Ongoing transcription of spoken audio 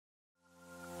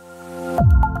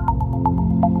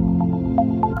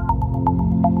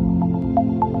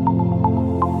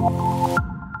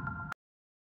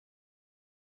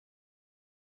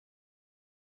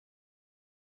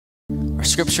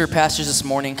scripture passage this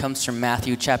morning comes from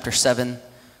Matthew chapter 7,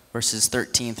 verses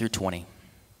 13 through 20.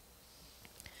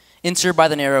 Enter by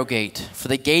the narrow gate, for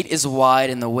the gate is wide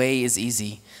and the way is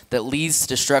easy that leads to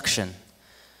destruction,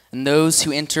 and those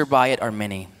who enter by it are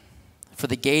many. For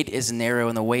the gate is narrow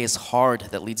and the way is hard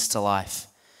that leads to life,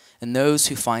 and those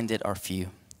who find it are few.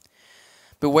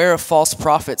 Beware of false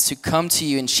prophets who come to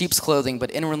you in sheep's clothing,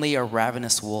 but inwardly are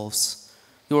ravenous wolves.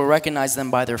 You will recognize them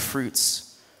by their fruits.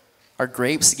 Are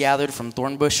grapes gathered from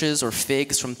thorn bushes or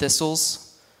figs from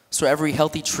thistles? So every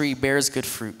healthy tree bears good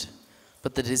fruit,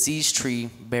 but the diseased tree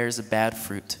bears a bad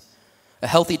fruit. A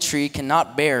healthy tree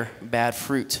cannot bear bad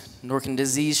fruit, nor can a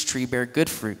diseased tree bear good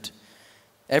fruit.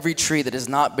 Every tree that does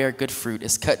not bear good fruit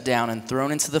is cut down and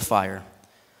thrown into the fire.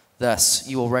 Thus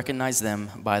you will recognize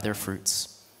them by their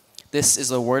fruits. This is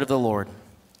the word of the Lord.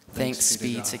 Thanks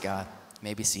be to God. You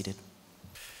may be seated.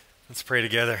 Let's pray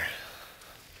together.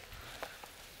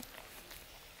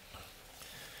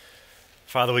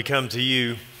 Father, we come to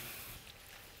you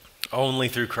only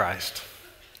through Christ.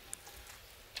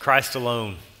 Christ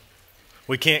alone.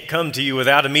 We can't come to you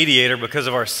without a mediator because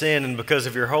of our sin and because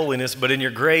of your holiness, but in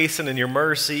your grace and in your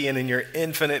mercy and in your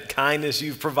infinite kindness,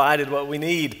 you've provided what we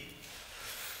need.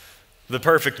 The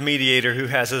perfect mediator who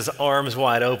has his arms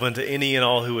wide open to any and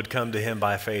all who would come to him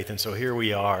by faith. And so here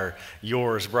we are,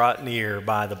 yours, brought near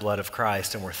by the blood of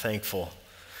Christ, and we're thankful.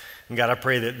 And God, I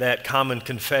pray that that common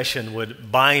confession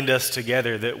would bind us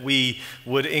together, that we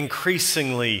would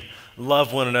increasingly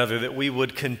love one another, that we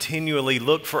would continually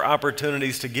look for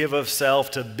opportunities to give of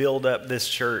self to build up this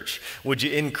church. Would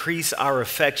you increase our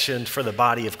affection for the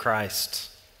body of Christ?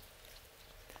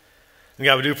 And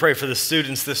God, we do pray for the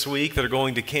students this week that are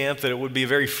going to camp, that it would be a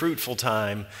very fruitful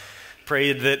time.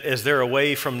 Pray that as they're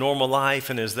away from normal life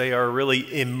and as they are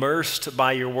really immersed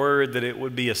by your word, that it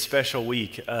would be a special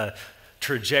week, a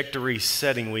trajectory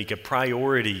setting week, a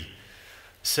priority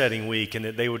setting week, and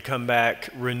that they would come back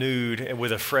renewed and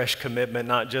with a fresh commitment,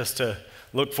 not just to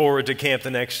look forward to camp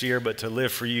the next year, but to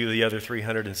live for you the other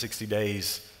 360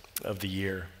 days of the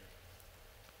year.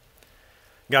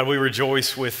 God, we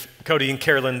rejoice with Cody and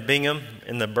Carolyn Bingham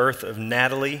in the birth of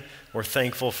Natalie. We're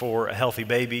thankful for a healthy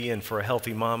baby and for a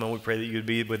healthy mom, and we pray that you'd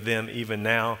be with them even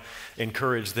now,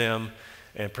 encourage them,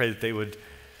 and pray that they would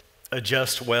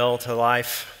adjust well to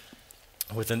life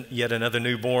with yet another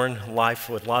newborn, life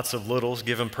with lots of littles.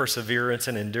 Give them perseverance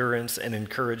and endurance and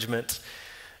encouragement.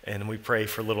 And we pray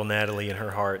for little Natalie in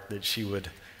her heart that she would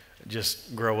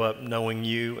just grow up knowing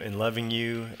you and loving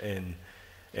you and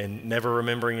never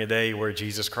remembering a day where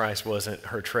Jesus Christ wasn't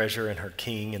her treasure and her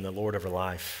king and the Lord of her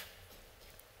life.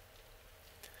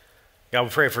 God, we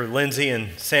pray for Lindsay and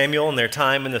Samuel and their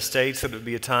time in the States, that it would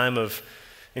be a time of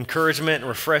encouragement and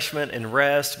refreshment and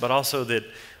rest, but also that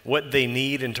what they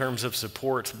need in terms of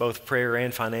support, both prayer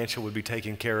and financial, would be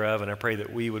taken care of. And I pray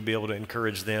that we would be able to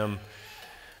encourage them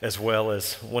as well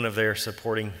as one of their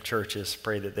supporting churches.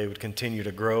 Pray that they would continue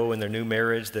to grow in their new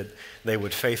marriage, that they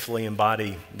would faithfully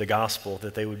embody the gospel,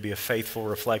 that they would be a faithful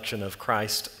reflection of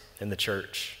Christ and the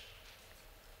church.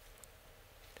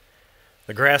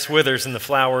 The grass withers and the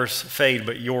flowers fade,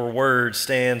 but your word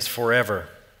stands forever.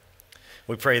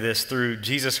 We pray this through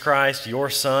Jesus Christ, your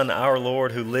Son, our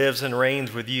Lord, who lives and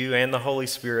reigns with you and the Holy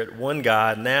Spirit, one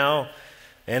God, now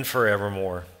and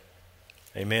forevermore.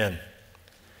 Amen.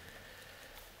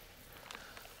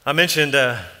 I mentioned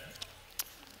a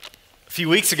few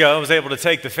weeks ago I was able to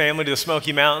take the family to the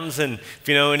Smoky Mountains, and if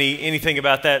you know anything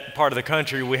about that part of the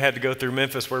country, we had to go through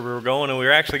Memphis where we were going, and we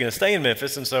were actually going to stay in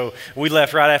Memphis, and so we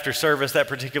left right after service that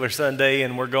particular Sunday,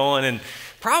 and we're going, and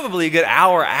probably a good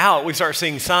hour out, we start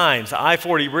seeing signs, the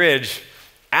I-40 bridge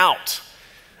out,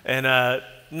 and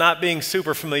not being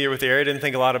super familiar with the area, didn't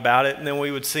think a lot about it, and then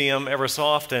we would see them ever so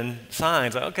often,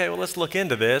 signs, like, okay, well, let's look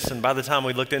into this, and by the time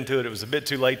we looked into it, it was a bit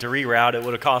too late to reroute. It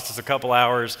would have cost us a couple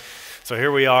hours, so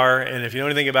here we are, and if you know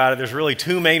anything about it, there's really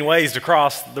two main ways to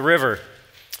cross the river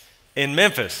in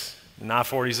Memphis, and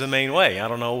I-40 is the main way. I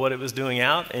don't know what it was doing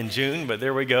out in June, but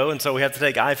there we go, and so we have to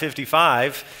take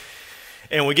I-55,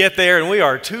 and we get there, and we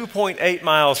are 2.8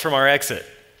 miles from our exit.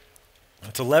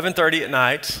 It's 11:30 at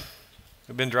night.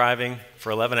 We've been driving for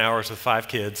 11 hours with 5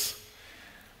 kids,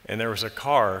 and there was a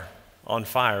car on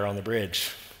fire on the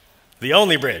bridge, the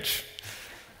only bridge.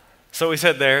 So we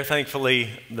sat there. Thankfully,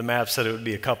 the map said it would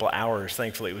be a couple hours.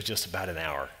 Thankfully, it was just about an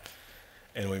hour,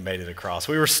 and we made it across.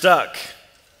 We were stuck.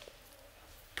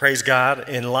 Praise God,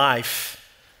 in life,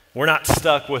 we're not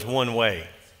stuck with one way.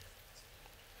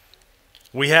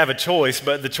 We have a choice,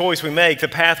 but the choice we make, the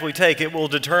path we take, it will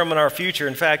determine our future.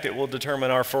 In fact, it will determine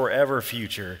our forever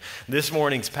future. This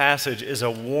morning's passage is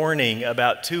a warning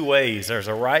about two ways. There's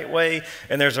a right way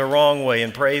and there's a wrong way.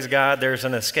 And praise God, there's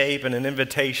an escape and an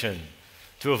invitation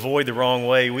to avoid the wrong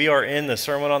way. We are in the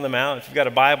Sermon on the Mount. If you've got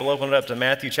a Bible, open it up to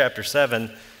Matthew chapter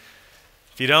 7.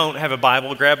 If you don't have a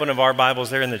Bible, grab one of our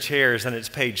Bibles there in the chairs, and it's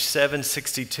page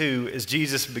 762 as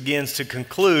Jesus begins to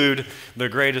conclude the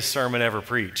greatest sermon ever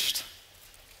preached.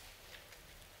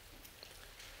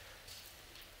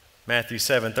 Matthew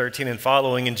 7:13 and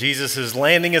following, and Jesus is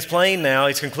landing his plane now.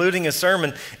 He's concluding his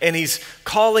sermon, and he's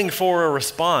calling for a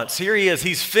response. Here he is.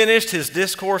 He's finished his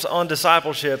discourse on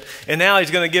discipleship, and now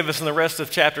he's going to give us in the rest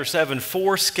of chapter 7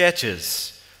 4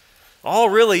 sketches, all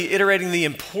really iterating the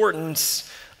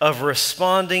importance of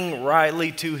responding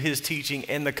rightly to his teaching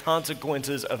and the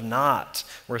consequences of not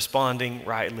responding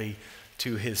rightly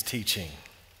to his teaching.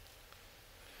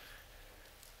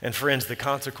 And friends, the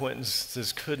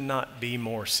consequences could not be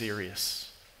more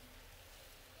serious.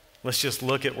 Let's just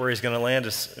look at where he's going to land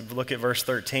us. Look at verse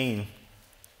 13.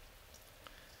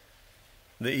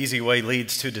 The easy way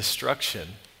leads to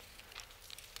destruction.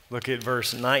 Look at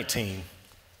verse 19.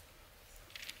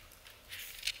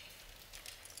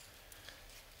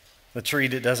 The tree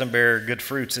that doesn't bear good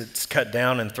fruits, it's cut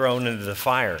down and thrown into the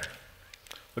fire.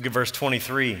 Look at verse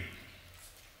 23.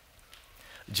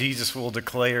 Jesus will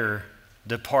declare,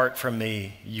 "Depart from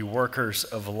me, you workers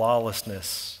of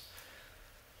lawlessness."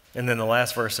 And then the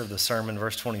last verse of the sermon,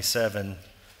 verse 27,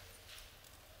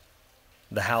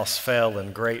 the house fell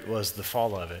and great was the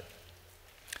fall of it.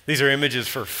 These are images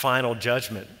for final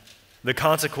judgment. The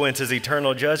consequence is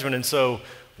eternal judgment, and so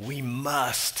we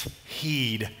must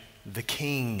heed the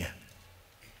King.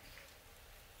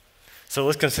 So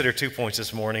let's consider 2 points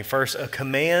this morning. First, a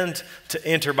command to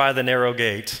enter by the narrow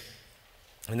gate.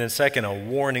 And then second, a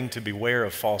warning to beware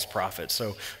of false prophets.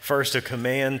 So first, a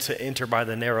command to enter by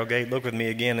the narrow gate. Look with me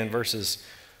again in verses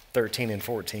 13 and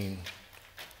 14.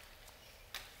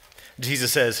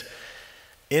 Jesus says,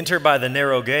 "Enter by the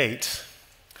narrow gate,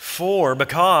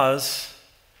 because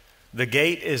the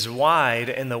gate is wide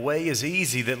and the way is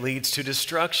easy that leads to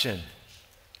destruction.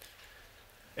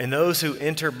 And those who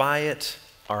enter by it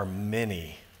are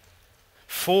many.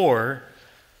 For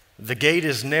the gate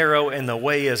is narrow and the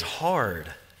way is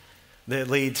hard that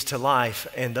leads to life,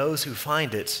 and those who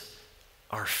find it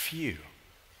are few."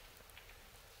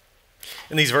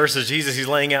 In these verses, Jesus, he's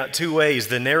laying out two ways,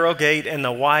 the narrow gate and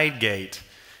the wide gate.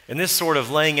 And this sort of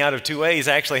laying out of two ways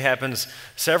actually happens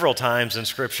several times in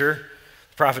Scripture.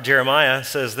 The prophet Jeremiah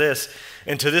says this,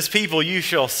 "And to this people you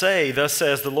shall say, thus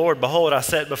says the Lord, behold, I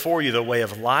set before you the way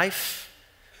of life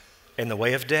and the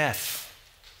way of death."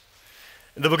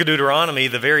 In the book of Deuteronomy,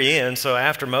 the very end, so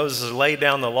after Moses has laid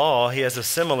down the law, he has a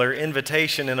similar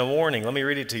invitation and a warning. Let me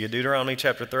read it to you. Deuteronomy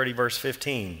chapter 30, verse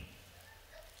 15.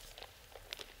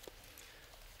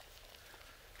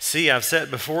 "See, I've set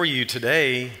before you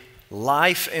today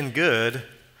life and good,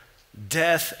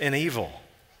 death and evil.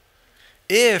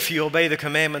 If you obey the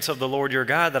commandments of the Lord your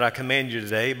God that I command you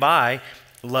today by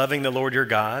loving the Lord your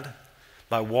God,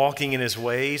 by walking in his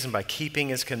ways and by keeping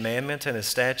his commandments and his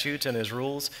statutes and his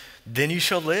rules, then you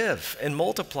shall live and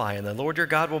multiply, and the Lord your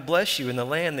God will bless you in the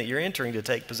land that you're entering to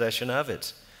take possession of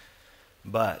it.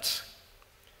 But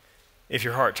if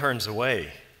your heart turns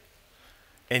away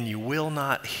and you will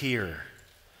not hear,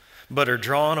 but are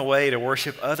drawn away to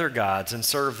worship other gods and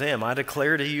serve them, I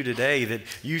declare to you today that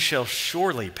you shall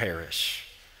surely perish.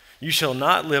 You shall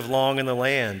not live long in the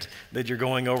land that you're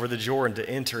going over the Jordan to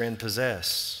enter and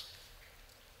possess.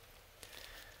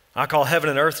 I call heaven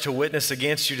and earth to witness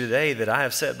against you today that I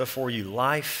have set before you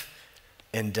life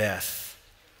and death,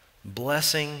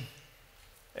 blessing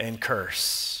and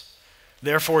curse.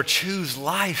 Therefore choose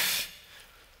life,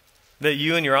 that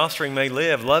you and your offspring may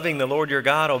live, loving the Lord your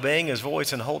God, obeying his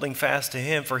voice and holding fast to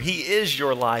him. For he is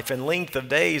your life and length of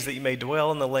days, that you may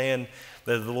dwell in the land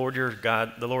that the Lord your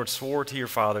God, the Lord swore to your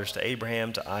fathers, to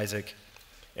Abraham, to Isaac,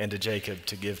 and to Jacob,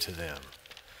 to give to them."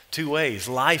 Two ways,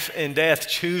 life and death.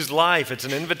 Choose life. It's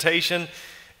an invitation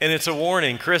and it's a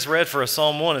warning. Chris read for us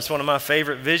Psalm 1. It's one of my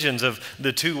favorite visions of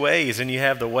the two ways. And you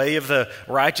have the way of the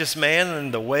righteous man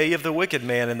and the way of the wicked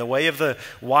man. And the way of the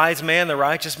wise man, the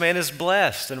righteous man, is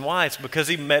blessed and wise because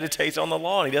he meditates on the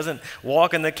law. And he doesn't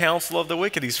walk in the counsel of the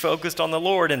wicked. He's focused on the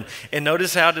Lord. And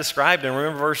notice how described. And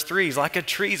remember verse 3. He's like a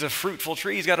tree. He's a fruitful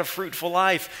tree. He's got a fruitful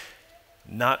life.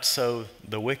 Not so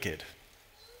the wicked.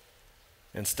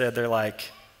 Instead, they're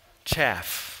like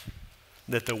chaff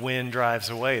that the wind drives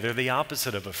away. They're the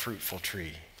opposite of a fruitful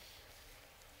tree.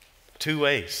 Two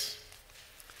ways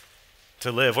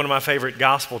to live. One of my favorite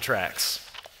gospel tracts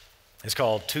It's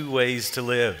called Two Ways to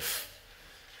Live.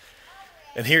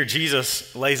 And here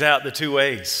Jesus lays out the two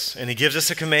ways, and he gives us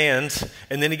a command,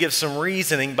 and then he gives some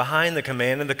reasoning behind the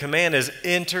command, and the command is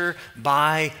enter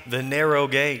by the narrow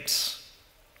gates.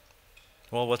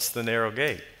 Well, what's the narrow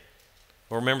gate?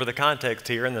 Well, remember the context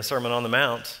here in the Sermon on the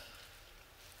Mount.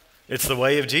 It's the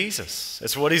way of Jesus.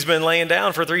 It's what he's been laying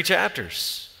down for 3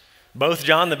 chapters. Both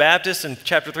John the Baptist in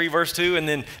chapter 3, verse 2, and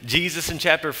then Jesus in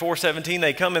chapter 4:17,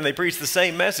 they come and they preach the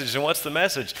same message. And what's the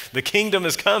message? The kingdom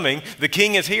is coming. The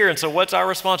king is here. And so what's our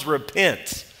response?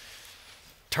 Repent.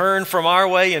 Turn from our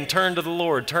way and turn to the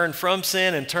Lord. Turn from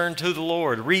sin and turn to the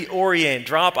Lord. Reorient.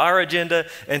 Drop our agenda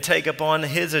and take upon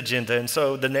his agenda. And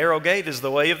so the narrow gate is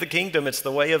the way of the kingdom. It's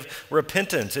the way of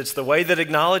repentance. It's the way that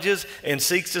acknowledges and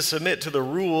seeks to submit to the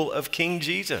rule of King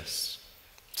Jesus.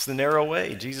 It's the narrow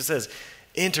way. Jesus says,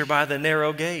 enter by the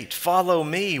narrow gate. Follow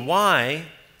me. Why?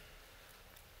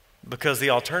 Because the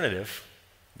alternative,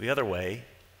 the other way,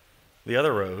 the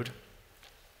other road,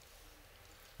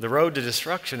 the road to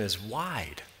destruction is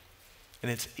wide and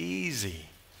it's easy,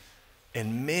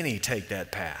 and many take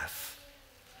that path.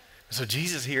 So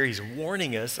Jesus here, he's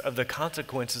warning us of the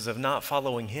consequences of not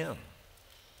following him,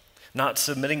 not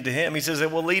submitting to him. He says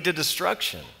it will lead to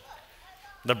destruction.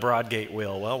 The broad gate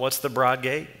will. Well, what's the broad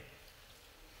gate?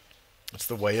 It's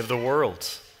the way of the world.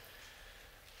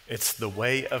 It's the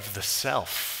way of the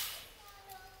self.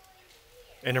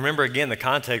 And remember again the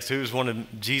context, who's one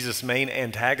of Jesus' main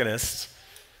antagonists?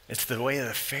 It's the way of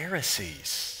the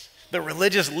Pharisees, the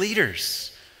religious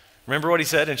leaders. Remember what he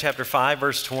said in chapter 5,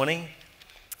 verse 20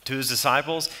 to his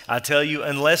disciples? I tell you,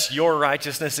 unless your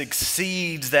righteousness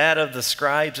exceeds that of the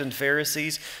scribes and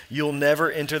Pharisees, you'll never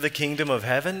enter the kingdom of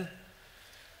heaven.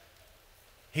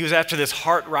 He was after this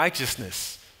heart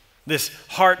righteousness, this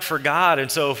heart for God. And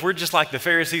so if we're just like the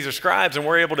Pharisees or scribes and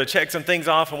we're able to check some things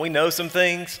off and we know some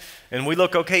things and we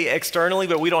look okay externally,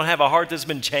 but we don't have a heart that's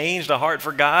been changed, a heart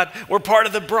for God, we're part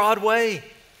of the broad way.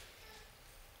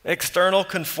 External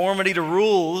conformity to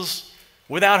rules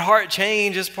without heart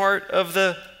change is part of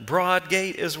the broad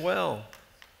gate as well.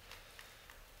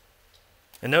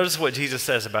 And notice what Jesus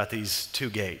says about these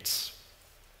two gates.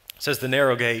 It says the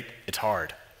narrow gate, it's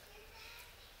hard.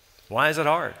 Why is it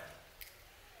hard?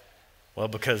 Well,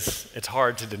 because it's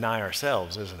hard to deny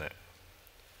ourselves, isn't it?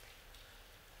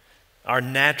 Our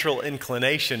natural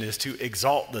inclination is to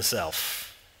exalt the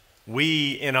self.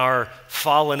 We, in our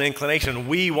fallen inclination,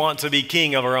 we want to be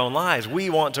king of our own lives. We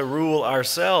want to rule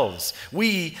ourselves.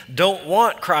 We don't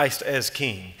want Christ as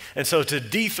king. And so to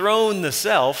dethrone the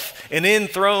self and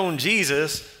enthrone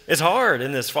Jesus is hard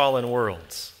in this fallen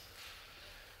world.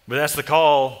 But that's the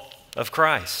call of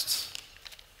Christ.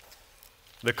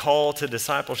 The call to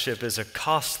discipleship is a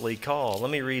costly call. Let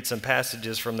me read some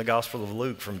passages from the Gospel of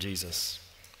Luke from Jesus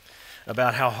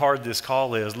about how hard this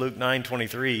call is. Luke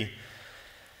 9:23,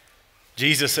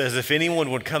 Jesus says, if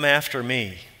anyone would come after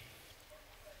me,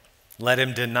 let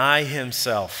him deny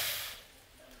himself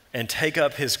and take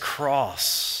up his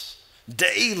cross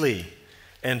daily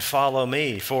and follow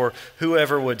me. For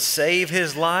whoever would save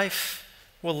his life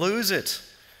will lose it,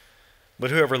 but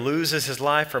whoever loses his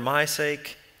life for my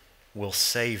sake will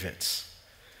save it.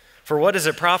 For what does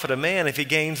it profit a man if he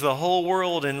gains the whole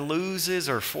world and loses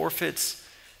or forfeits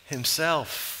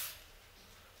himself?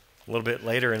 A little bit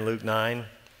later in Luke 9,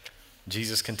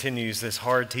 Jesus continues this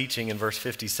hard teaching in verse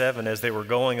 57. As they were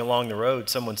going along the road,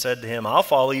 someone said to him, I'll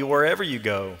follow you wherever you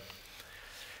go.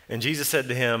 And Jesus said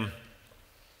to him,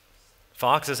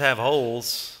 foxes have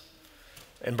holes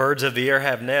and birds of the air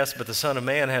have nests, but the Son of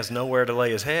Man has nowhere to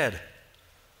lay his head.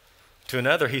 To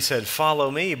another he said,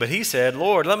 follow me. But he said,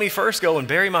 Lord, let me first go and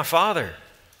bury my father.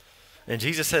 And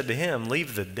Jesus said to him,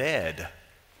 leave the dead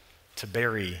to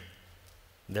bury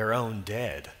their own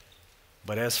dead.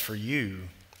 But as for you,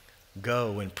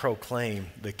 go and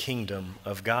proclaim the kingdom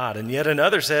of God. And yet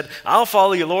another said, I'll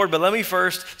follow you, Lord, but let me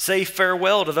first say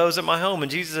farewell to those at my home.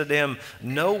 And Jesus said to him,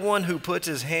 no one who puts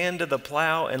his hand to the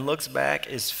plow and looks back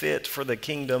is fit for the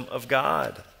kingdom of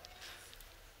God.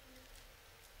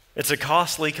 It's a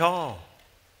costly call.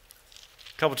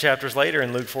 A couple chapters later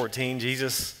in Luke 14,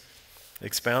 Jesus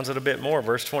expounds it a bit more.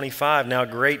 Verse 25, now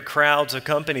great crowds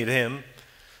accompanied him.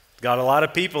 Got a lot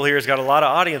of people here. He's got a lot of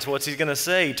audience. What's he going to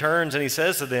say? He turns and he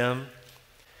says to them,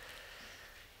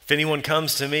 if anyone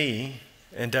comes to me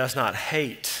and does not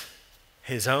hate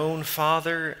his own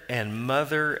father and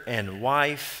mother and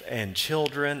wife and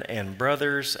children and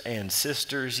brothers and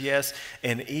sisters, yes,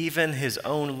 and even his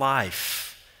own life,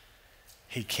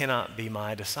 he cannot be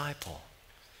my disciple.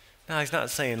 Now, he's not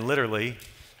saying literally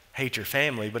hate your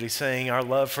family, but he's saying our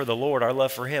love for the Lord, our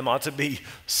love for him ought to be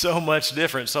so much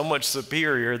different, so much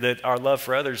superior that our love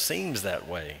for others seems that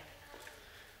way.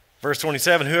 Verse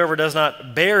 27, whoever does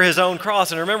not bear his own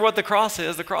cross, and remember what the cross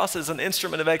is an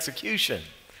instrument of execution.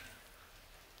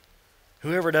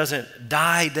 Whoever doesn't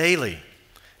die daily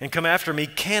and come after me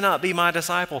cannot be my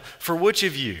disciple. For which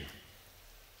of you,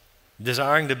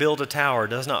 desiring to build a tower,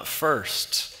 does not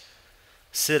first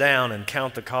sit down and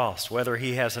count the cost, whether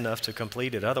he has enough to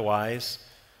complete it? Otherwise,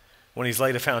 when he's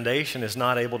laid a foundation, is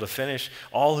not able to finish,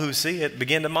 all who see it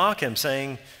begin to mock him,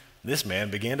 saying, this man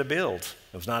began to build,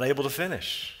 and was not able to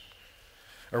finish.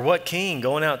 Or what king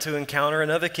going out to encounter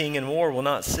another king in war will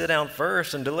not sit down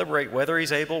first and deliberate whether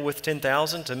he's able with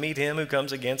 10,000 to meet him who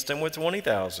comes against him with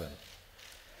 20,000?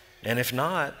 And if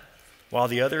not, while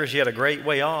the other is yet a great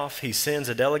way off, he sends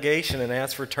a delegation and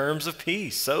asks for terms of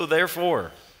peace. So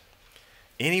therefore,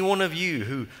 any one of you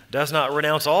who does not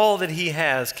renounce all that he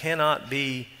has cannot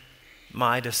be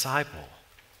my disciple.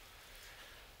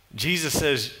 Jesus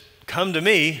says, come to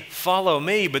me, follow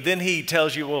me, but then he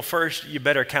tells you, well, first you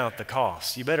better count the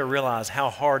cost. You better realize how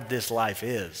hard this life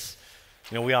is.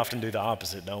 You know, we often do the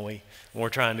opposite, don't we? When we're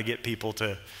trying to get people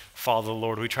to follow the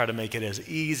Lord, we try to make it as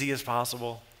easy as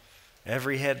possible.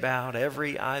 Every head bowed,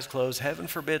 every eyes closed. Heaven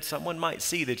forbid someone might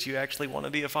see that you actually want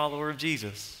to be a follower of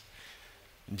Jesus.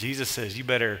 And Jesus says, you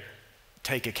better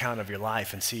take account of your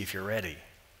life and see if you're ready.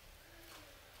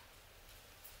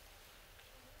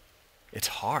 It's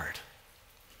hard.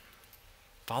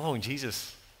 Following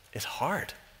Jesus is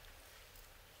hard.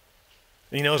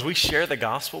 You know, as we share the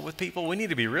gospel with people, we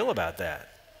need to be real about that.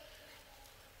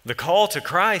 The call to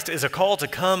Christ is a call to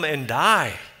come and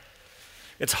die.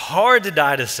 It's hard to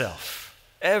die to self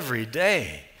every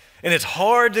day. And it's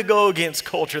hard to go against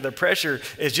culture. The pressure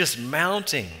is just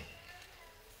mounting.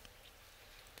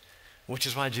 Which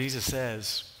is why Jesus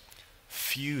says,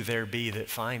 few there be that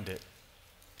find it.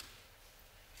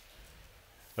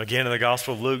 Again, in the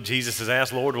Gospel of Luke, Jesus is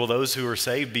asked, Lord, will those who are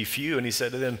saved be few? And he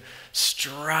said to them,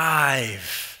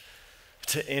 strive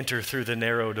to enter through the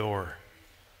narrow door.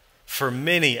 For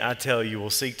many, I tell you, will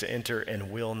seek to enter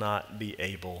and will not be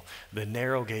able. The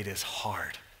narrow gate is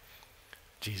hard,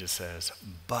 Jesus says,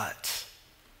 but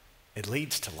it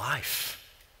leads to life.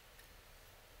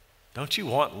 Don't you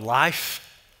want life?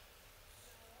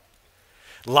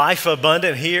 Life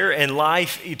abundant here and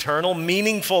life eternal,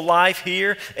 meaningful life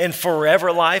here and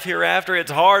forever life hereafter.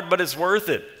 It's hard, but it's worth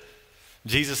it.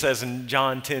 Jesus says in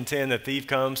John 10:10, the thief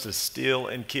comes to steal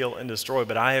and kill and destroy,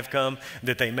 but I have come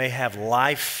that they may have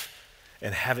life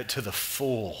and have it to the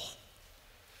full.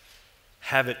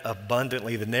 Have it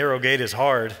abundantly. The narrow gate is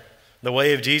hard. The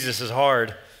way of Jesus is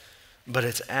hard, but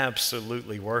it's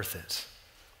absolutely worth it.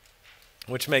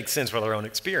 Which makes sense with our own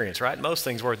experience, right? Most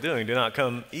things worth doing do not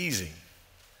come easy.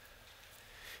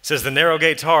 He says the narrow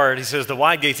gate's hard. He says the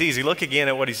wide gate's easy. Look again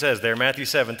at what he says there, Matthew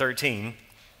 7:13.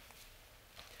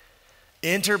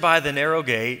 Enter by the narrow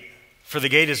gate, for the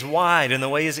gate is wide and the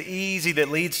way is easy that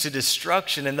leads to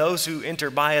destruction, and those who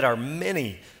enter by it are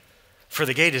many. For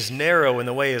the gate is narrow and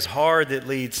the way is hard that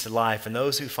leads to life, and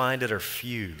those who find it are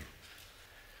few.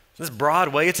 This broad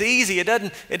way, it's easy. It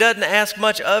doesn't ask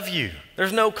much of you.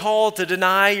 There's no call to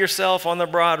deny yourself on the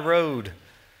broad road.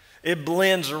 It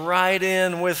blends right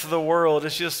in with the world.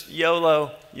 It's just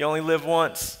YOLO. You only live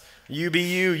once. You be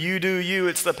you. You do you.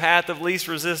 It's the path of least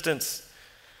resistance.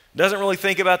 Doesn't really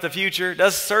think about the future.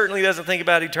 Certainly doesn't think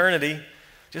about eternity.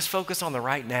 Just focus on the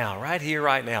right now, right here,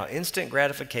 right now. Instant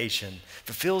gratification. If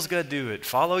it feels good, do it.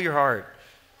 Follow your heart.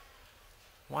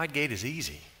 Wide gate is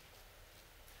easy.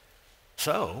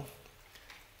 So,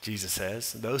 Jesus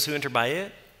says, those who enter by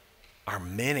it are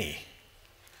many.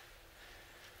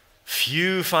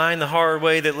 Few find the hard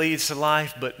way that leads to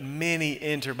life, but many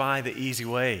enter by the easy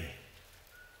way.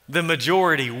 The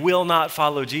majority will not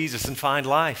follow Jesus and find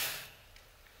life.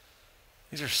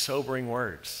 These are sobering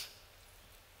words.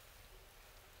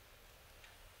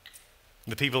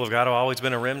 The people of God have always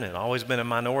been a remnant, always been a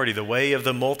minority. The way of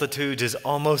the multitudes is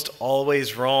almost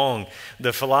always wrong.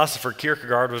 The philosopher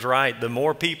Kierkegaard was right. The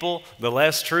more people, the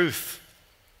less truth.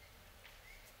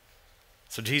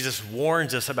 So Jesus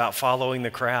warns us about following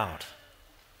the crowd.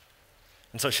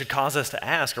 And so it should cause us to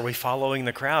ask, are we following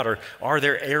the crowd? Or are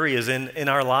there areas in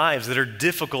our lives that are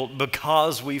difficult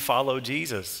because we follow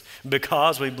Jesus,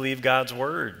 because we believe God's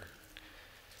word?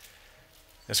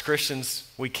 As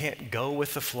Christians, we can't go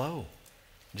with the flow.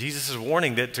 Jesus is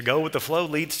warning that to go with the flow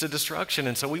leads to destruction,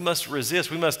 and so we must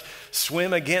resist. We must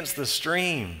swim against the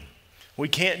stream. We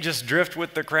can't just drift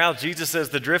with the crowd. Jesus says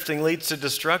the drifting leads to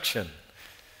destruction.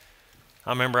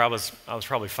 I remember I was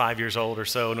probably 5 years old or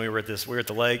so, and we were at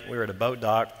the lake, we were at a boat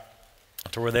dock.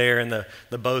 So we're there, and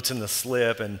the boat's in the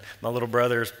slip, and my little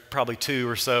brother's probably 2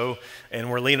 or so, and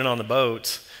we're leaning on the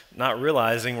boat, not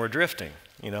realizing we're drifting.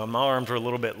 You know, my arms were a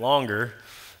little bit longer,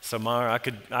 So I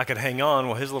could hang on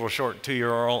while his little short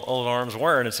 2-year-old arms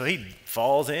weren't, and so he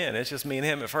falls in. It's just me and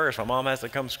him at first. My mom has to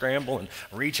come scramble and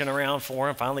reaching around for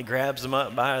him, finally grabs him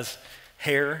up by his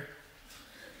hair.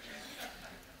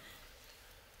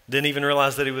 Didn't even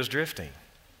realize that he was drifting.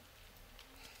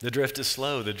 The drift is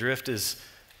slow. The drift is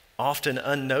often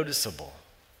unnoticeable.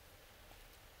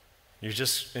 You're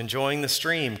just enjoying the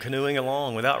stream, canoeing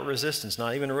along without resistance,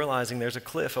 not even realizing there's a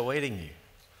cliff awaiting you.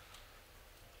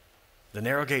 The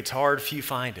narrow gate's hard, few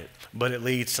find it, but it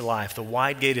leads to life. The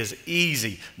wide gate is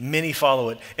easy, many follow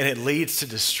it, and it leads to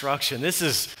destruction.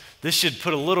 This should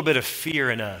put a little bit of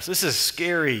fear in us. This is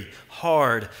scary,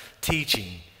 hard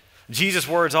teaching. Jesus'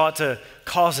 words ought to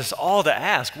cause us all to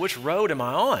ask, which road am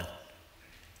I on?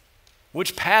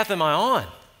 Which path am I on?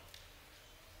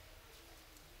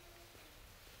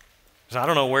 So I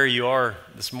don't know where you are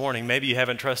this morning. Maybe you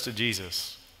haven't trusted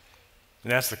Jesus.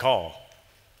 And that's the call,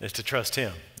 is to trust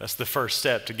him. That's the first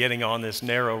step to getting on this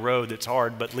narrow road that's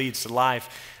hard but leads to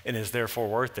life and is therefore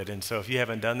worth it. And so if you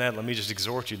haven't done that, let me just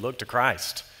exhort you, look to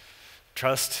Christ.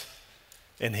 Trust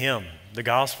in him. The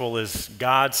gospel is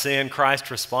God, sin, Christ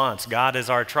response. God is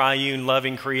our triune,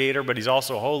 loving creator, but he's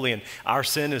also holy, and our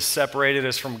sin has separated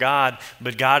us from God,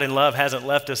 but God in love hasn't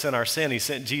left us in our sin. He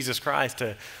sent Jesus Christ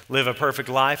to live a perfect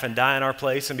life and die in our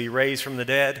place and be raised from the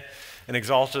dead and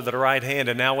exalted at the right hand.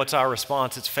 And now what's our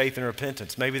response? It's faith and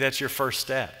repentance. Maybe that's your first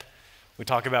step. We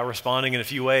talk about responding in a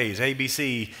few ways.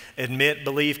 ABC, admit,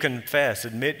 believe, confess.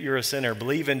 Admit you're a sinner.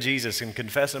 Believe in Jesus and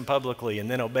confess him publicly,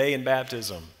 and then obey in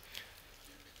baptism.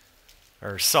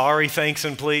 Or sorry, thanks,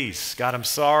 and please. God, I'm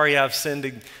sorry I've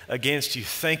sinned against you.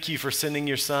 Thank you for sending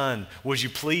your son. Would you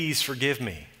please forgive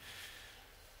me?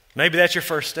 Maybe that's your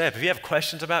first step. If you have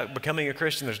questions about becoming a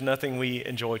Christian, there's nothing we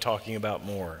enjoy talking about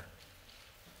more.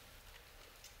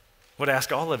 I would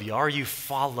ask all of you, are you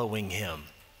following him?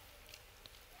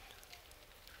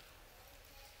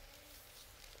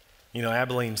 You know,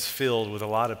 Abilene's filled with a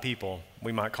lot of people.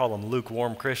 We might call them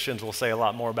lukewarm Christians. We'll say a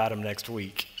lot more about them next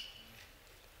week.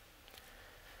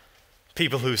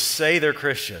 People who say they're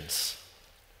Christians,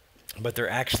 but they're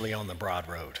actually on the broad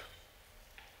road.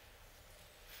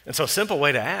 And so a simple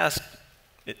way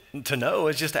to know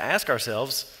is just to ask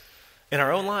ourselves in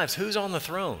our own lives, who's on the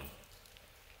throne?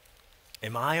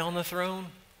 Am I on the throne?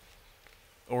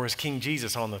 Or is King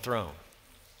Jesus on the throne?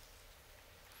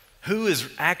 Who is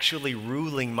actually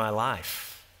ruling my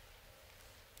life?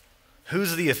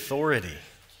 Who's the authority?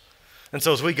 And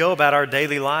so as we go about our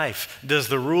daily life, does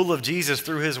the rule of Jesus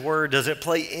through his word, does it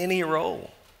play any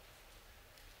role?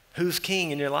 Who's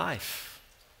king in your life?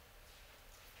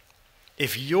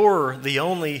 If you're the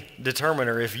only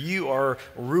determiner, if you are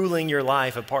ruling your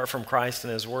life apart from Christ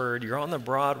and his word, you're on the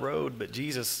broad road, but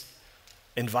Jesus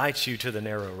invites you to the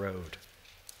narrow road.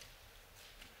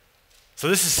 So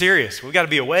this is serious. We've got to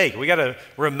be awake. We've got to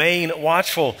remain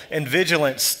watchful and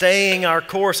vigilant, staying our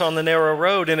course on the narrow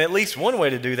road. And at least one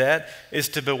way to do that is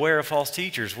to beware of false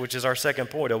teachers, which is our second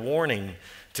point, a warning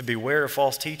to beware of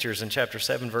false teachers in chapter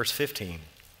 7, verse 15.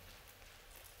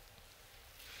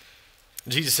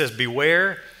 Jesus says,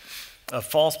 beware of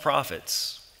false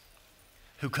prophets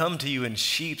who come to you in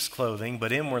sheep's clothing,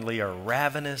 but inwardly are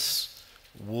ravenous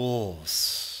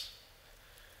wolves.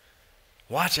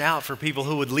 Watch out for people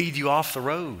who would lead you off the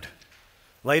road.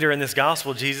 Later in this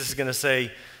gospel, Jesus is going to say,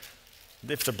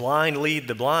 if the blind lead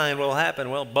the blind, what will happen?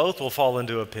 Well, both will fall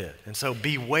into a pit. And so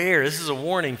beware. This is a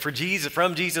warning from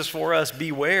Jesus for us.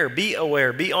 Beware, be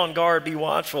aware, be on guard, be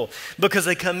watchful. Because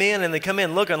they come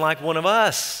in looking like one of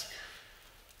us.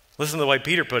 Listen to the way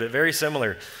Peter put it, very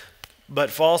similar. But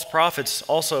false prophets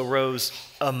also rose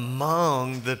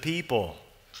among the people.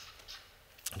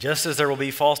 Just as there will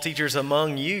be false teachers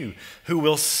among you who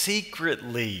will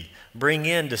secretly bring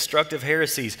in destructive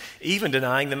heresies, even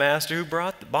denying the master who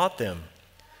bought them,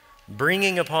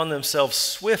 bringing upon themselves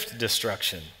swift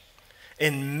destruction.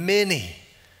 And many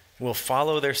will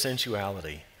follow their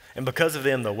sensuality. And because of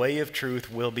them, the way of truth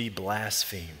will be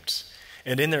blasphemed.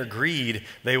 And in their greed,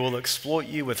 they will exploit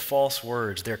you with false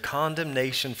words. Their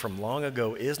condemnation from long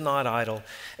ago is not idle,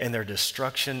 and their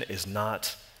destruction is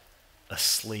not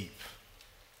asleep.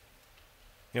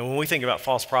 You know, when we think about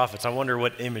false prophets, I wonder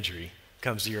what imagery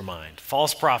comes to your mind.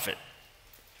 False prophet.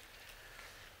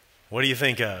 What do you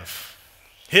think of?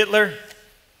 Hitler?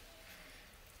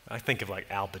 I think of like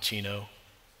Al Pacino.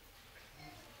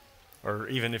 Or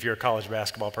even if you're a college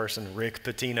basketball person, Rick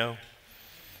Pitino.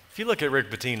 If you look at Rick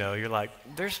Pitino, you're like,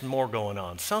 there's more going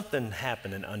on. Something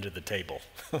happening under the table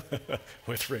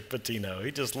with Rick Pitino. He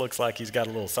just looks like he's got a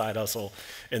little side hustle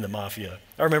in the mafia.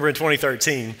 I remember in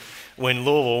 2013 when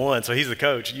Louisville won, so he's the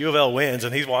coach. U of L wins,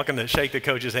 and he's walking to shake the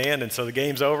coach's hand, and so the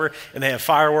game's over, and they have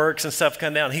fireworks and stuff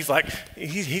come down. He's like,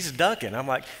 he's ducking. I'm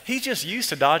like, he's just used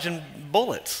to dodging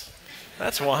bullets.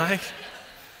 That's why.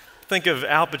 Think of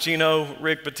Al Pacino,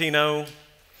 Rick Pitino.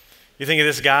 You think of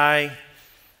this guy,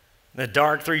 in a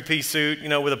dark three-piece suit,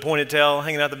 with a pointed tail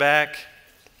hanging out the back.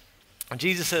 And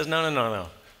Jesus says, no.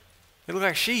 They look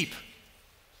like sheep.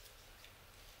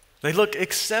 They look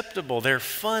acceptable. They're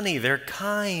funny. They're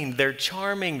kind. They're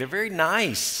charming. They're very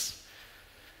nice.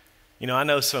 I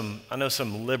know some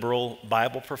liberal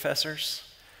Bible professors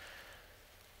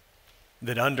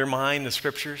that undermine the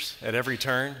scriptures at every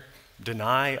turn,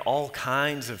 deny all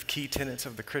kinds of key tenets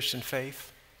of the Christian faith.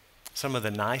 Some of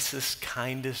the nicest,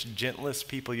 kindest, gentlest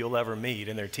people you'll ever meet,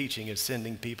 and their teaching is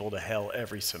sending people to hell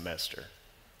every semester.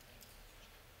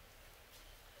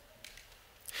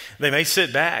 They may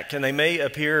sit back and they may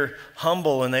appear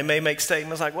humble and they may make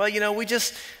statements like, well, we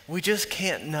just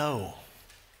can't know.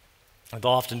 They'll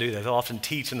often do that. They'll often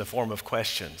teach in the form of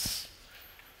questions.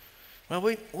 Well,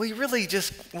 we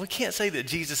can't say that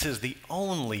Jesus is the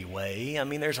only way. I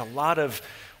mean, there's a lot of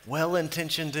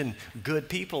well-intentioned and good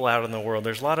people out in the world.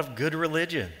 There's a lot of good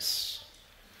religions.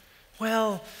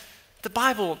 Well, the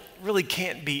Bible really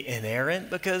can't be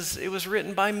inerrant because it was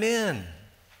written by men.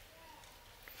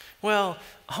 Well,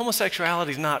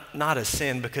 homosexuality is not a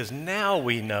sin because now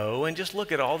we know, and just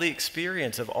look at all the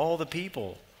experience of all the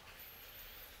people.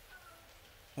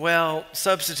 Well,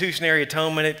 substitutionary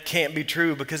atonement, it can't be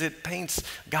true because it paints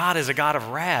God as a God of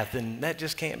wrath, and that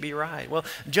just can't be right. Well,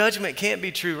 judgment can't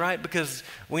be true, right? Because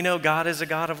we know God is a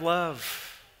God of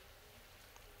love.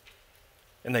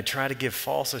 And they try to give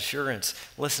false assurance.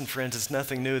 Listen, friends, it's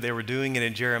nothing new. They were doing it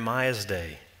in Jeremiah's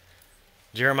day.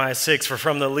 Jeremiah 6, for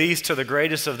from the least to the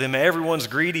greatest of them, everyone's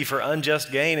greedy for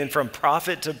unjust gain, and from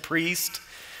prophet to priest,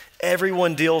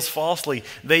 everyone deals falsely.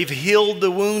 They've healed the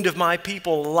wound of my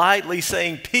people lightly,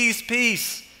 saying, peace,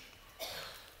 peace,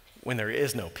 when there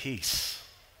is no peace.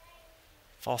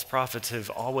 False prophets have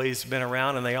always been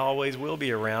around, and they always will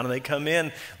be around, and they come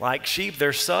in like sheep.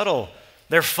 They're subtle.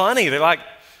 They're funny. They're like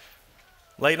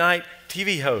late-night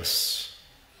TV hosts.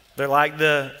 They're like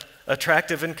the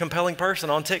attractive and compelling person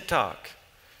on TikTok.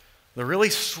 The really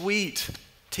sweet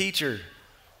teacher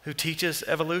who teaches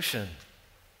evolution.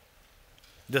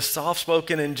 The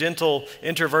soft-spoken and gentle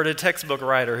introverted textbook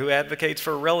writer who advocates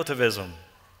for relativism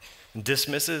and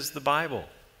dismisses the Bible.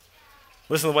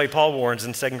 Listen to the way Paul warns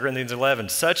in 2 Corinthians 11.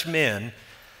 Such men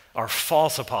are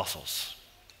false apostles,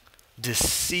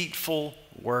 deceitful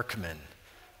workmen,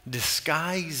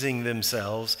 disguising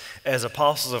themselves as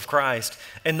apostles of Christ.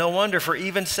 And no wonder, for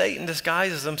even Satan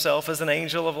disguises himself as an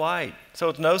angel of light. So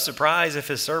it's no surprise if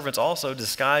his servants also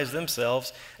disguise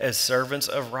themselves as servants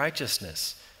of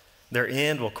righteousness. Their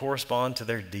end will correspond to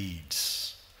their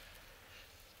deeds.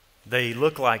 They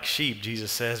look like sheep,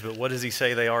 Jesus says, but what does he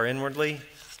say they are inwardly?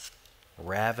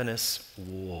 Ravenous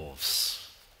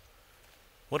wolves.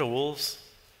 What do wolves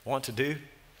want to do?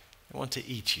 They want to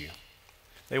eat you.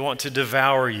 They want to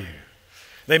devour you.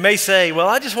 They may say, well,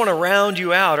 I just want to round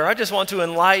you out, or I just want to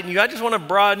enlighten you. I just want to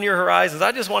broaden your horizons.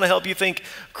 I just want to help you think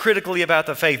critically about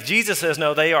the faith. Jesus says,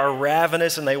 no, they are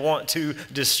ravenous and they want to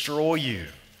destroy you.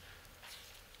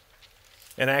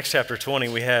 In Acts chapter 20,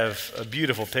 we have a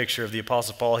beautiful picture of the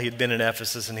Apostle Paul. He had been in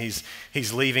Ephesus, and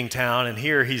he's leaving town, and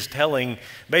here he's telling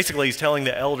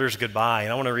the elders goodbye.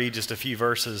 And I want to read just a few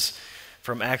verses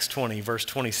from Acts 20, verse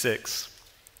 26.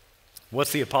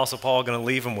 What's the Apostle Paul going to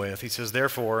leave them with? He says,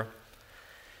 therefore,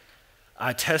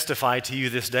 I testify to you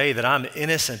this day that I'm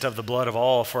innocent of the blood of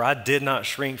all, for I did not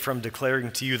shrink from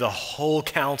declaring to you the whole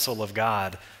counsel of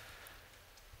God.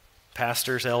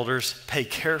 Pastors, elders, pay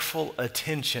careful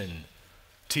attention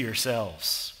to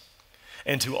yourselves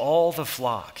and to all the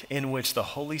flock in which the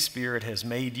Holy Spirit has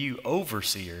made you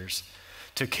overseers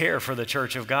to care for the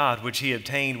church of God, which he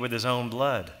obtained with his own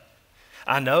blood.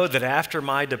 I know that after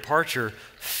my departure,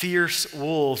 fierce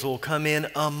wolves will come in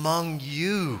among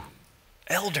you,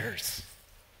 elders,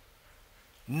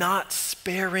 not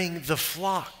sparing the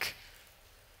flock.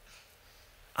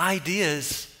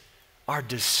 Ideas are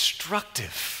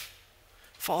destructive.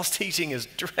 False teaching is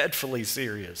dreadfully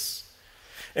serious.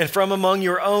 And from among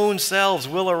your own selves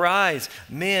will arise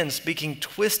men speaking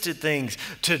twisted things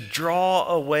to draw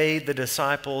away the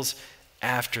disciples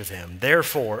after them.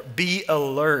 Therefore, be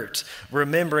alert,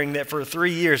 remembering that for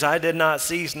 3 years I did not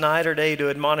cease night or day to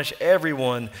admonish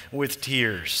everyone with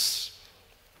tears.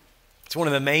 It's one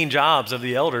of the main jobs of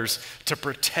the elders to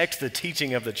protect the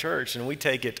teaching of the church, and we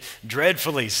take it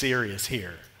dreadfully serious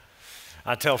here.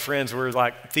 I tell friends we're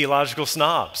like theological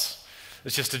snobs.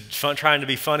 It's just trying to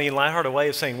be funny and lighthearted way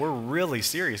of saying we're really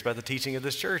serious about the teaching of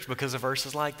this church because of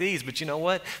verses like these. But you know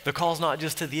what? The call's not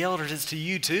just to the elders, it's to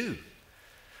you too.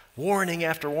 Warning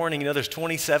after warning. You know, there's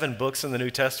 27 books in the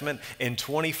New Testament. In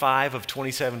 25 of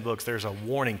 27 books, there's a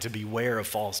warning to beware of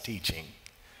false teaching.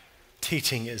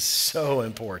 Teaching is so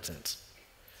important.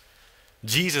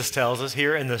 Jesus tells us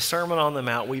here in the Sermon on the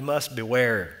Mount, we must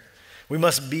beware. We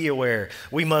must be aware.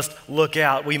 We must look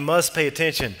out. We must pay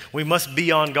attention. We must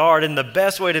be on guard. And the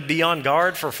best way to be on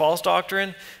guard for false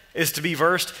doctrine is to be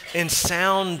versed in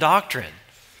sound doctrine.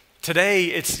 Today,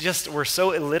 it's just, we're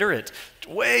so illiterate.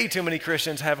 Way too many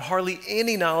Christians have hardly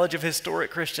any knowledge of historic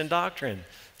Christian doctrine.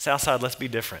 Southside, let's be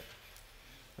different.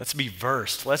 Let's be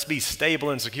versed. Let's be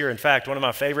stable and secure. In fact, one of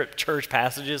my favorite church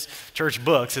passages, church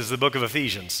books, is the book of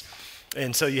Ephesians.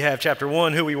 And so you have chapter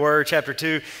 1, who we were. Chapter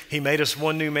 2, he made us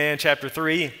one new man. Chapter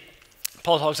 3,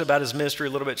 Paul talks about his ministry a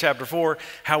little bit. Chapter 4,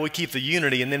 how we keep the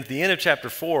unity. And then at the end of chapter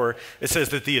 4, it says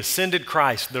that the ascended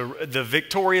Christ, the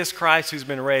victorious Christ who's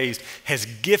been raised, has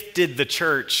gifted the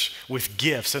church with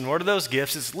gifts. And what are those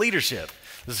gifts? It's leadership.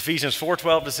 This is Ephesians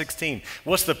 4:12 to 16.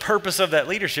 What's the purpose of that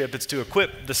leadership? It's to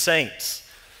equip the saints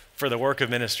for the work of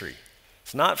ministry.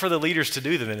 It's not for the leaders to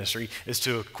do the ministry, it's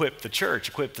to equip the church,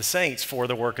 equip the saints for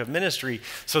the work of ministry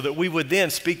so that we would then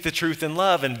speak the truth in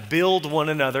love and build one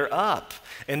another up.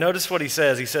 And notice what he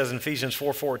says. He says in Ephesians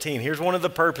 4:14, here's one of the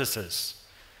purposes.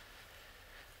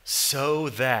 So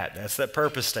that's that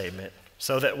purpose statement.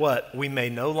 So that what? We may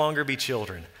no longer be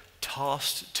children,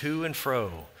 tossed to and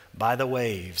fro by the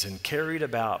waves and carried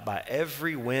about by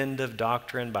every wind of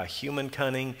doctrine, by human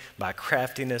cunning, by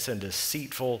craftiness and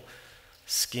deceitful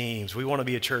schemes. We want to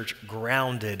be a church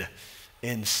grounded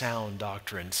in sound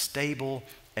doctrine, stable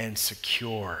and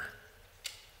secure.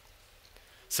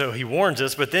 So he warns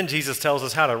us, but then Jesus tells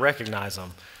us how to recognize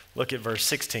them. Look at verse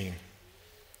 16.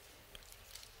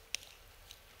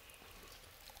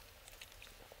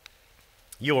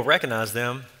 You will recognize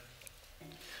them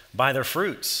by their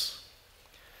fruits.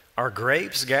 Are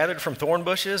grapes gathered from thorn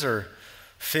bushes or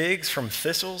figs from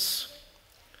thistles?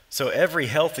 So every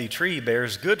healthy tree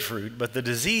bears good fruit, but the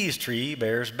diseased tree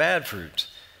bears bad fruit.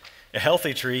 A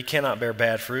healthy tree cannot bear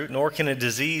bad fruit, nor can a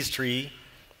diseased tree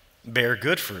bear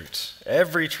good fruit.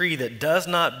 Every tree that does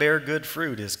not bear good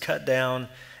fruit is cut down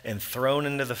and thrown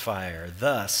into the fire.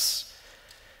 Thus,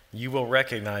 you will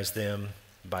recognize them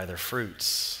by their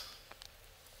fruits.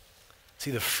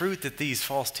 See, the fruit that these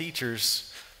false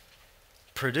teachers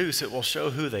produce, it will show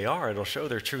who they are. It'll show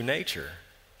their true nature.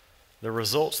 The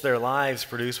results their lives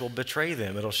produce will betray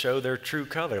them. It'll show their true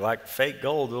color. Like fake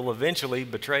gold will eventually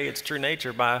betray its true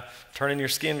nature by turning your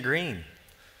skin green.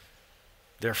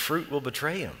 Their fruit will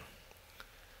betray them.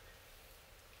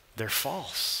 They're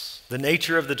false. The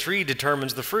nature of the tree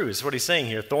determines the fruit. That's what he's saying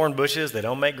here. Thorn bushes, they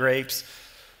don't make grapes.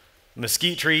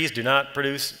 Mesquite trees do not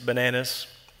produce bananas,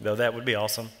 though that would be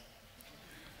awesome.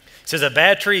 He says a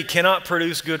bad tree cannot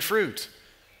produce good fruit.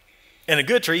 And a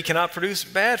good tree cannot produce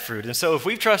bad fruit. And so if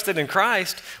we've trusted in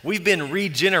Christ, we've been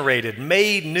regenerated,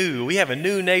 made new. We have a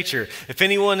new nature. If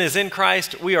anyone is in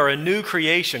Christ, we are a new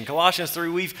creation. Colossians 3,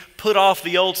 we've put off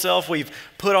the old self, we've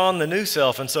put on the new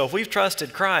self. And so if we've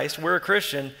trusted Christ, we're a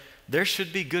Christian, there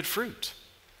should be good fruit.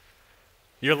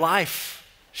 Your life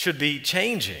should be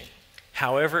changing,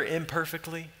 however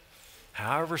imperfectly,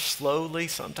 however slowly,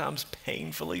 sometimes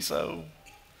painfully so.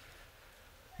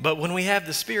 But when we have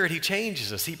the Spirit, He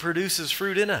changes us. He produces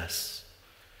fruit in us.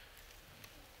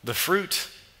 The fruit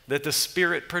that the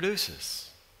Spirit produces.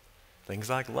 Things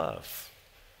like love,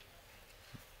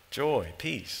 joy,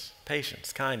 peace,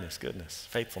 patience, kindness, goodness,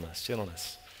 faithfulness,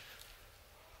 gentleness,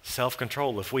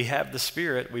 self-control. If we have the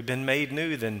Spirit, we've been made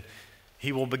new, then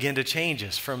He will begin to change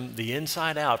us from the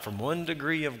inside out, from one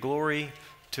degree of glory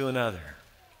to another.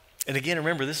 And again,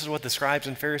 remember, this is what the scribes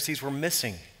and Pharisees were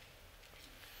missing.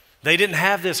 They didn't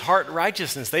have this heart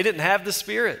righteousness. They didn't have the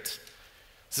Spirit.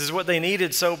 This is what they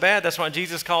needed so bad. That's why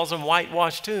Jesus calls them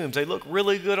whitewashed tombs. They look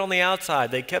really good on the outside.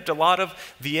 They kept a lot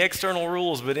of the external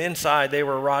rules, but inside they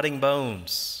were rotting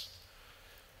bones.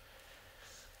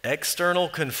 External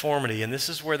conformity, and this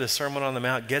is where the Sermon on the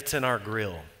Mount gets in our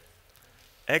grill.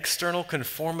 External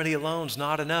conformity alone is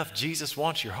not enough. Jesus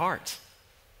wants your heart.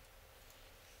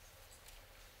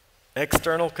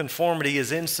 External conformity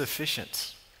is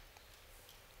insufficient.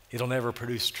 It'll never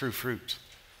produce true fruit.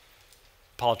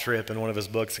 Paul Tripp, in one of his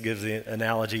books, gives the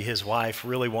analogy his wife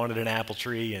really wanted an apple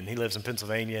tree, and he lives in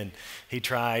Pennsylvania, and he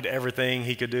tried everything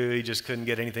he could do. He just couldn't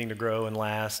get anything to grow and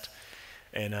last.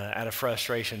 And out of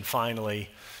frustration, finally,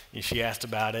 She asked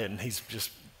about it, and he's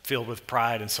just filled with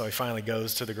pride, and so he finally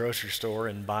goes to the grocery store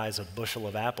and buys a bushel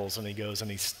of apples, and he goes and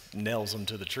he nails them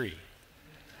to the tree.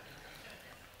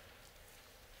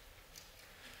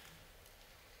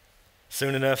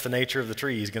 Soon enough, the nature of the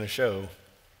tree is going to show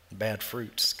bad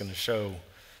fruits. It's going to show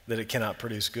that it cannot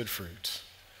produce good fruits.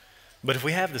 But if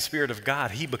we have the Spirit of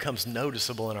God, he becomes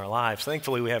noticeable in our lives.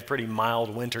 Thankfully, we have pretty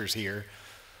mild winters here.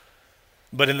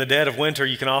 But in the dead of winter,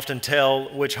 you can often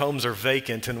tell which homes are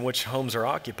vacant and which homes are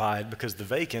occupied, because the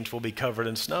vacant will be covered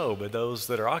in snow, but those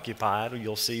that are occupied,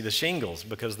 you'll see the shingles,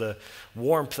 because the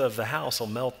warmth of the house will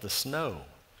melt the snow.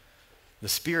 The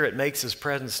Spirit makes his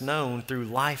presence known through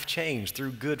life change,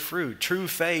 through good fruit. True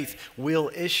faith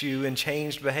will issue in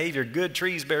changed behavior. Good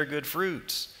trees bear good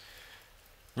fruits.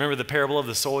 Remember the parable of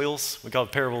the soils? We call it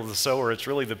the parable of the sower. It's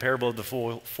really the parable of the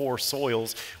four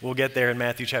soils. We'll get there in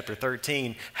Matthew chapter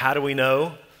 13. How do we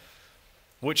know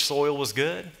which soil was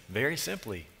good? Very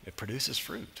simply, it produces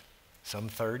fruit. Some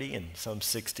 30 and some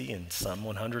 60 and some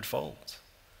 100-fold.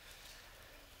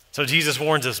 So Jesus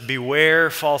warns us, beware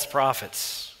false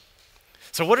prophets.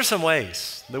 So what are some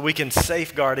ways that we can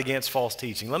safeguard against false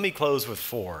teaching? Let me close with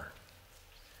 4.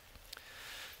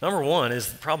 Number 1 is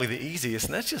probably the easiest,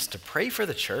 and that's just to pray for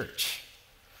the church.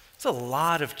 There's a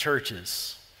lot of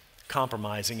churches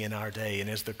compromising in our day, and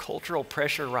as the cultural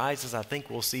pressure rises, I think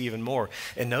we'll see even more.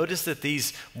 And notice that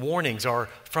these warnings are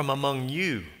from among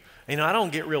you. You know, I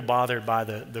don't get real bothered by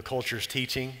the culture's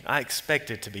teaching. I expect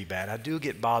it to be bad. I do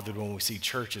get bothered when we see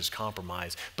churches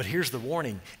compromise. But here's the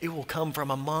warning. It will come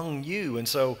from among you. And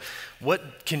so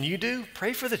what can you do?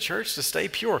 Pray for the church to stay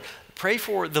pure. Pray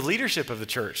for the leadership of the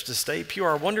church to stay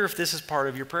pure. I wonder if this is part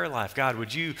of your prayer life. God,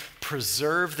 would you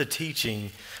preserve the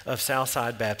teaching of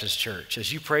Southside Baptist Church?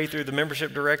 As you pray through the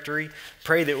membership directory,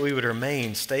 pray that we would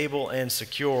remain stable and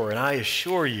secure. And I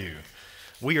assure you,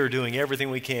 we are doing everything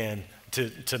we can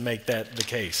to make that the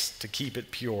case, to keep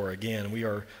it pure. Again, we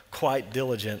are quite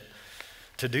diligent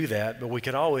to do that, but we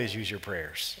could always use your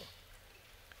prayers.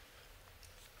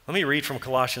 Let me read from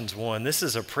Colossians 1. This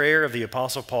is a prayer of the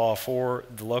Apostle Paul for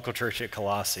the local church at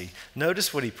Colossae.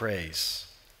 Notice what he prays.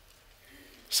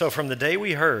 So from the day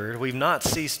we heard, we've not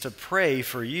ceased to pray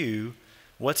for you.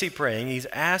 What's he praying? He's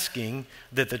asking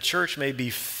that the church may be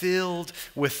filled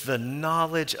with the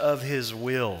knowledge of his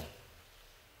will.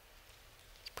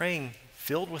 Praying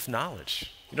filled with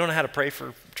knowledge. You don't know how to pray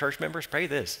for church members? Pray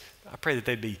this. I pray that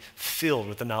they'd be filled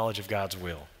with the knowledge of God's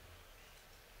will.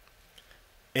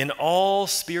 In all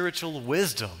spiritual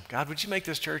wisdom. God, would you make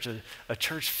this church a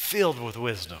church filled with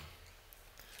wisdom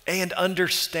and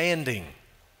understanding,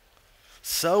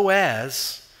 so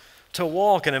as to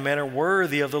walk in a manner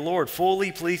worthy of the Lord,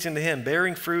 fully pleasing to him,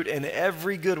 bearing fruit in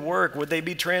every good work. Would they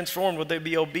be transformed? Would they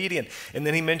be obedient? And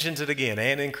then he mentions it again,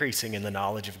 and increasing in the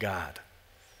knowledge of God.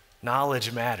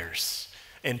 Knowledge matters,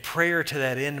 and prayer to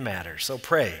that end matters. So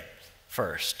pray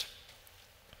first.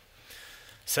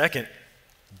 Second,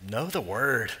 know the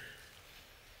word.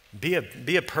 Be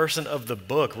a person of the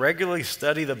book. Regularly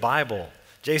study the Bible.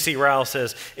 J.C. Ryle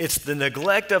says, it's the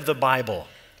neglect of the Bible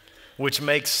which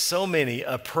makes so many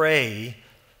a prey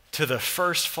to the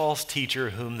first false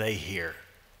teacher whom they hear.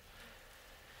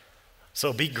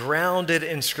 So be grounded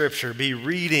in Scripture. Be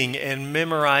reading and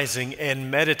memorizing and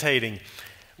meditating.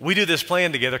 We do this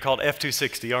plan together called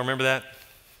F260. Y'all remember that?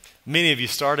 Many of you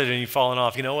started and you've fallen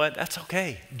off. You know what? That's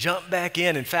okay. Jump back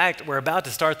in. In fact, we're about to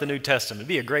start the New Testament. It'd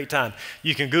be a great time.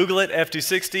 You can Google it,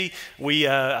 F260.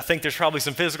 I think there's probably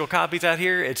some physical copies out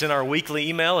here. It's in our weekly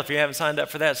email. If you haven't signed up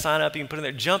for that, sign up. You can put it in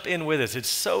there. Jump in with us. It's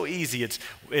so easy.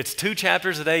 It's 2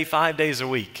 chapters a day, 5 days a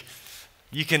week.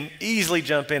 You can easily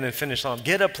jump in and finish on.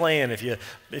 Get a plan. If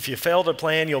you fail to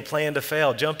plan, you'll plan to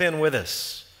fail. Jump in with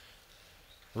us.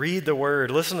 Read the word.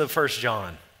 Listen to 1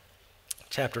 John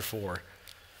chapter 4.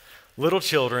 Little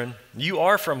children, you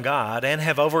are from God and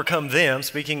have overcome them.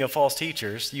 Speaking of false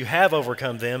teachers, you have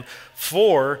overcome them,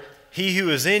 for he who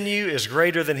is in you is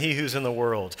greater than he who's in the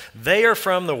world. They are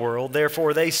from the world,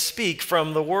 therefore they speak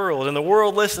from the world, and the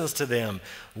world listens to them.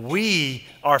 We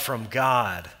are from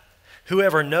God.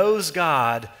 Whoever knows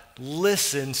God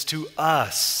listens to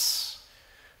us.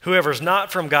 Whoever's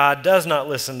not from God does not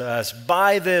listen to us.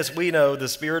 By this we know the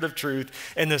spirit of truth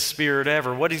and the spirit of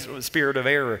error. Spirit of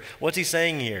error. What's he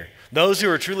saying here? Those who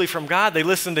are truly from God, they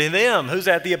listen to them. Who's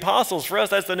that? The apostles. For us,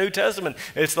 that's the New Testament.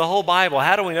 It's the whole Bible.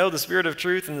 How do we know the spirit of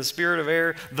truth and the spirit of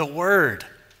error? The Word.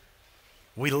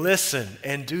 We listen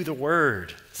and do the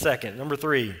Word. Second, number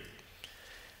 3.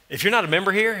 If you're not a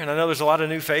member here, and I know there's a lot of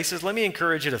new faces, let me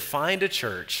encourage you to find a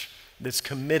church that's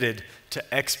committed to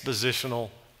expositional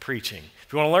preaching.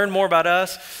 If you want to learn more about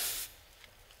us,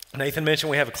 Nathan mentioned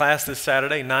we have a class this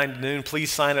Saturday, 9 to noon. Please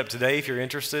sign up today if you're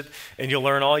interested, and you'll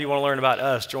learn all you want to learn about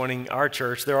us joining our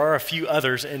church. There are a few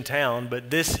others in town, but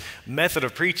this method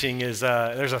of preaching is,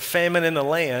 there's a famine in the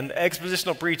land.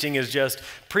 Expositional preaching is just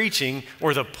preaching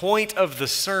where the point of the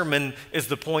sermon is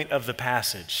the point of the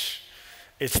passage.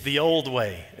 It's the old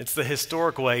way. It's the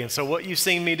historic way. And so what you've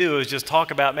seen me do is just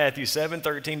talk about Matthew 7,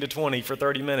 13 to 20 for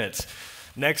 30 minutes.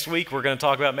 Next week, we're going to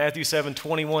talk about Matthew 7,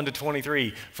 21 to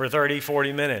 23 for 30,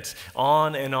 40 minutes,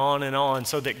 on and on and on,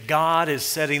 so that God is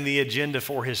setting the agenda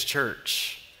for his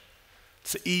church.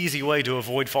 It's an easy way to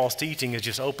avoid false teaching is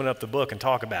just open up the book and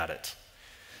talk about it.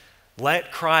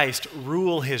 Let Christ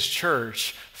rule his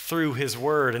church through his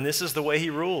word, and this is the way he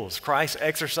rules. Christ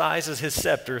exercises his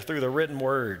scepter through the written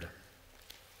word.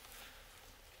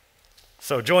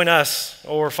 So join us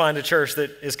or find a church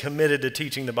that is committed to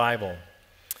teaching the Bible.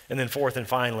 And then fourth and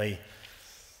finally,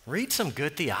 read some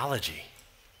good theology.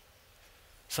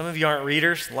 Some of you aren't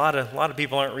readers. A lot of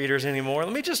people aren't readers anymore.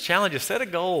 Let me just challenge you, set a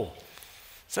goal.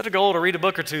 Set a goal to read a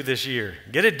book or two this year.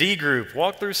 Get a D group.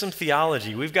 Walk through some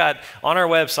theology. We've got on our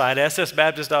website,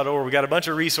 ssbaptist.org, we've got a bunch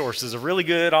of resources of really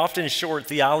good, often short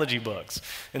theology books.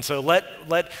 And so let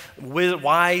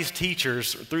wise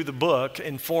teachers through the book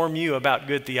inform you about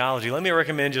good theology. Let me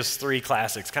recommend just 3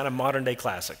 classics, kind of modern day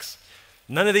classics.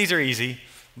 None of these are easy.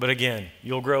 But again,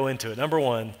 you'll grow into it. Number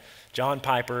 1, John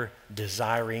Piper,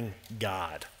 Desiring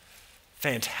God.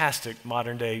 Fantastic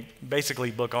modern day,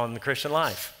 basically book on the Christian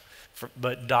life,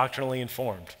 but doctrinally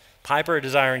informed. Piper,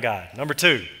 Desiring God. Number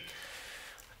 2,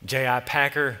 J.I.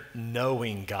 Packer,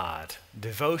 Knowing God.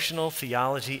 Devotional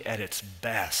theology at its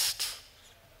best.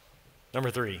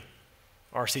 Number 3,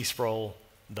 R.C. Sproul,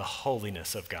 The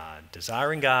Holiness of God.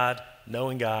 Desiring God,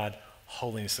 Knowing God,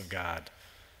 Holiness of God.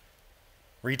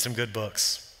 Read some good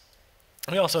books.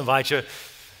 We also invite you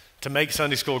to make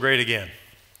Sunday school great again.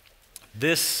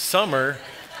 This summer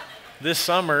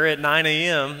at 9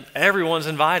 a.m., everyone's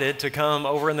invited to come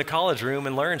over in the college room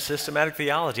and learn systematic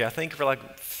theology. I think for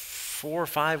like 4 or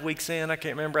 5 weeks in, I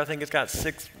can't remember. I think it's got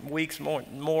 6 weeks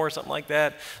more, something like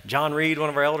that. John Reed, one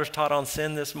of our elders, taught on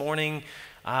sin this morning.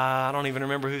 I don't even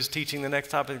remember who's teaching the next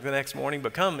topic the next morning,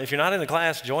 but come. If you're not in the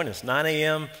class, join us. 9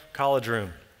 a.m., college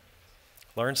room.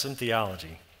 Learn some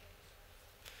theology.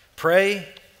 Pray,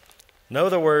 know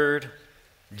the word,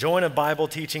 join a Bible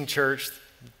teaching church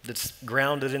that's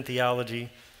grounded in theology,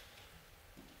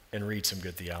 and read some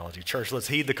good theology. Church, let's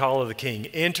heed the call of the King.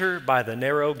 Enter by the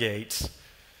narrow gates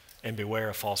and beware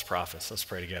of false prophets. Let's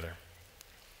pray together.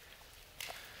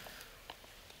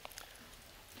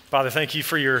 Father, thank you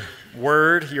for your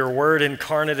word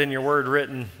incarnate and your word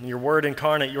written. Your word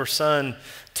incarnate, your Son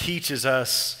teaches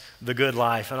us the good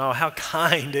life. And oh, how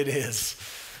kind it is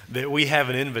that we have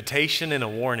an invitation and a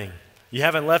warning. You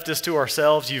haven't left us to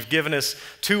ourselves. You've given us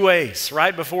 2 ways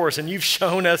right before us, and you've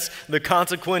shown us the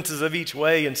consequences of each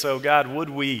way. And so, God, would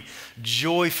we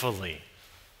joyfully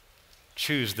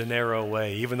choose the narrow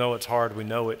way? Even though it's hard, we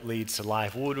know it leads to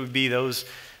life. Would we be those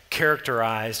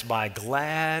characterized by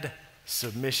glad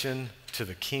submission to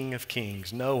the King of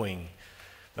Kings, knowing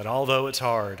that although it's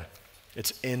hard,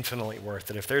 it's infinitely worth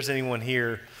it. If there's anyone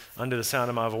here under the sound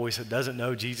of my voice that doesn't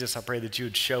know Jesus, I pray that you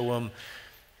would show them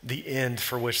the end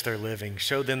for which they're living.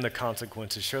 Show them the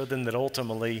consequences. Show them that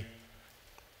ultimately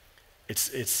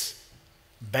it's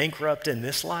bankrupt in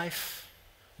this life,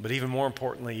 but even more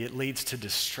importantly, it leads to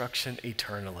destruction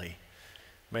eternally.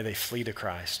 May they flee to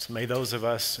Christ. May those of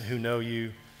us who know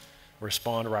you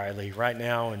respond rightly right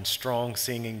now in strong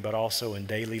singing, but also in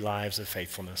daily lives of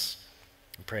faithfulness.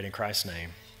 I pray it in Christ's name.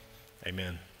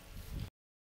 Amen.